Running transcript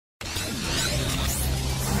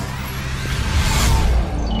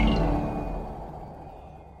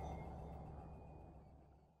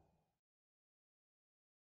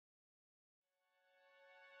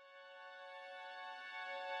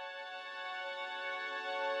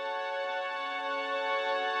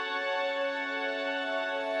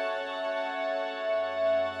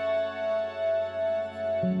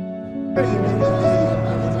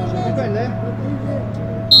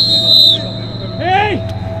Hey!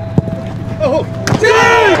 Oh!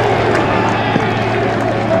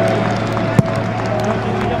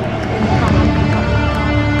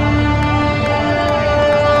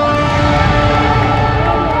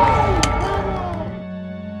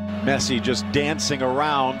 Messi just dancing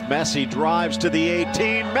around. Messi drives to the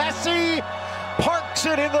 18. Messi parks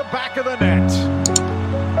it in the back of the net.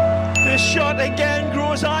 This shot again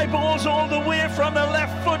grows eyeballs all the way from the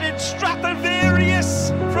left-footed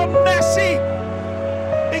Stradivarius from Messi.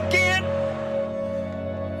 Again.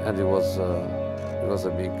 And it was a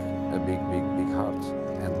big heart.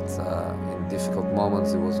 And in difficult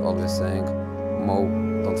moments, he was always saying, "Mo,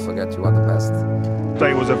 don't forget you are the best."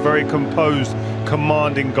 He was a very composed,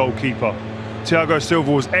 commanding goalkeeper. Thiago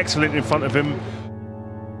Silva was excellent in front of him.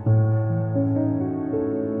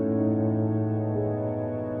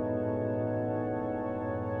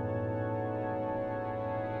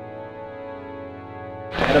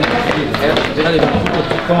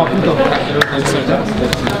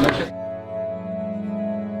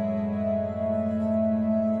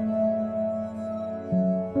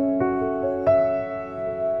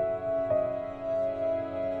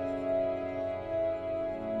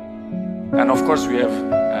 And of course we have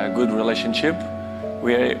a good relationship.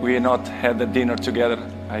 We not had a dinner together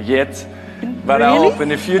yet, but really? I hope in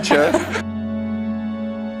the future.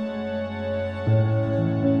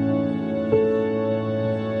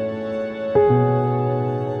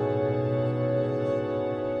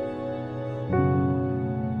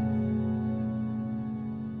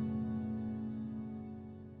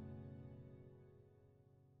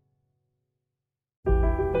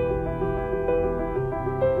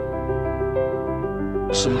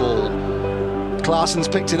 Some ball. Klaasen's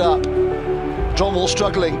picked it up. Dromwall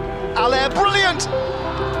struggling. Allaire brilliant!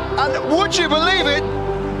 And would you believe it?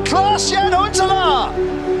 Klaas-Jan Huntelaar!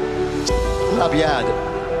 Labyad.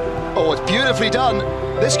 Oh, it's beautifully done.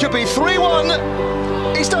 This could be 3-1.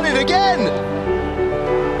 He's done it again!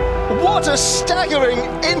 What a staggering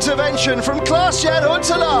intervention from Klaas-Jan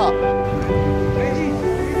Huntelaar!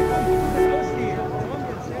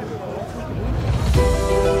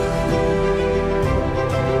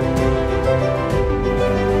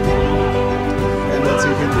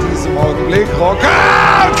 Augenblick, Rocker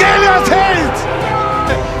und Kelias hält!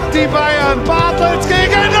 Die Bayern, Bartels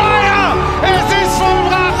gegen Neuer! Es ist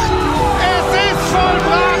vollbracht! Es ist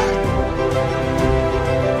vollbracht!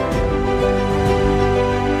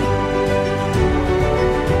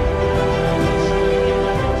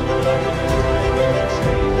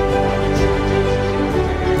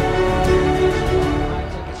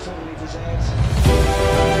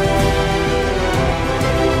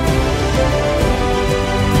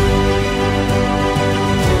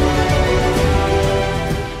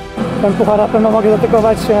 Ten puchar na pewno mogę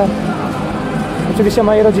dedykować oczywiście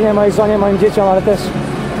mojej rodzinie, mojej żonie, moim dzieciom, ale też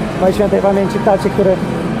mojej świętej pamięci tacie,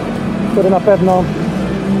 który na pewno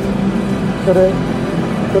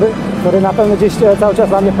który na pewno gdzieś cały czas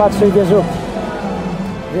na mnie patrzy i wierzył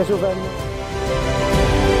we mnie.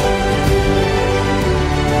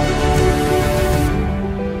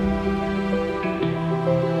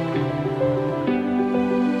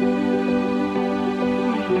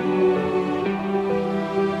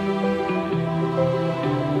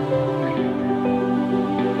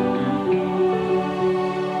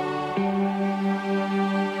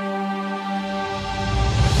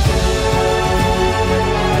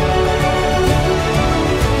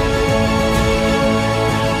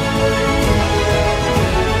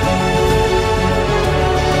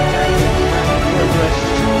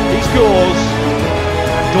 Scores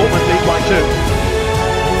and Dortmund lead by 2.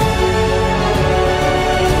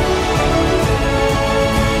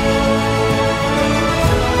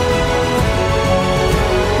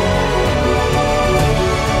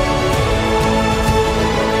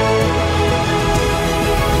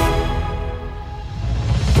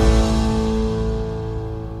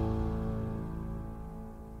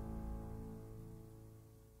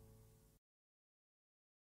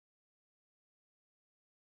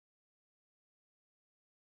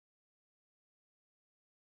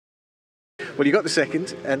 Well, you got the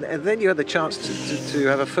second, and then you had the chance to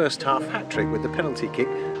have a first-half hat-trick with the penalty kick.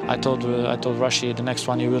 I told Rashid the next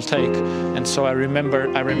one he will take, and so I remember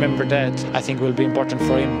that. I think it will be important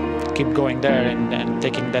for him to keep going there and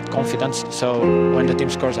taking that confidence. So when the team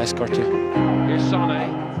scores, I score too. Here's Sané.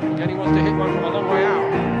 Again, he wants to hit one from a long way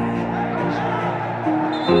out.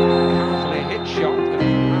 Powerfully hit shot.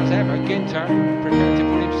 As ever, Ginter prepared to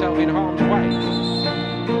put himself in harm's way.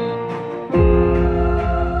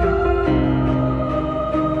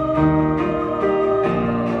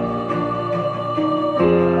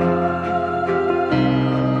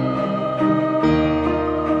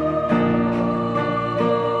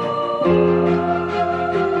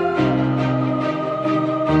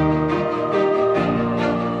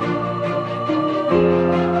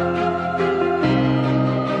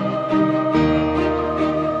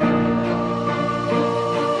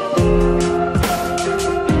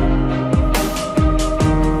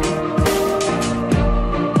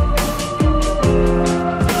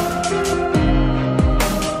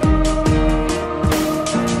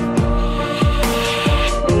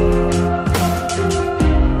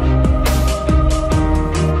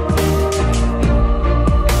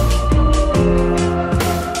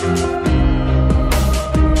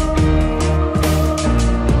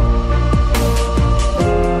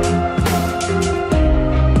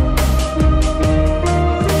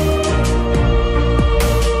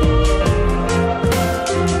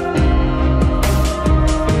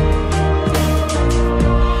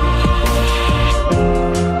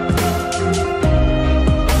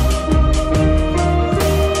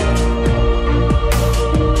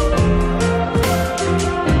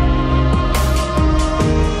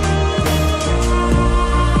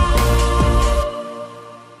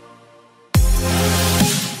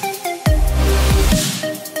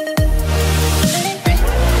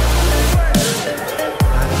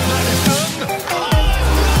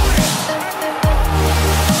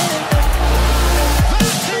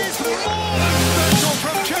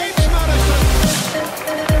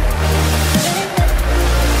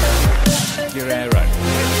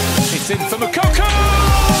 in for McGregor.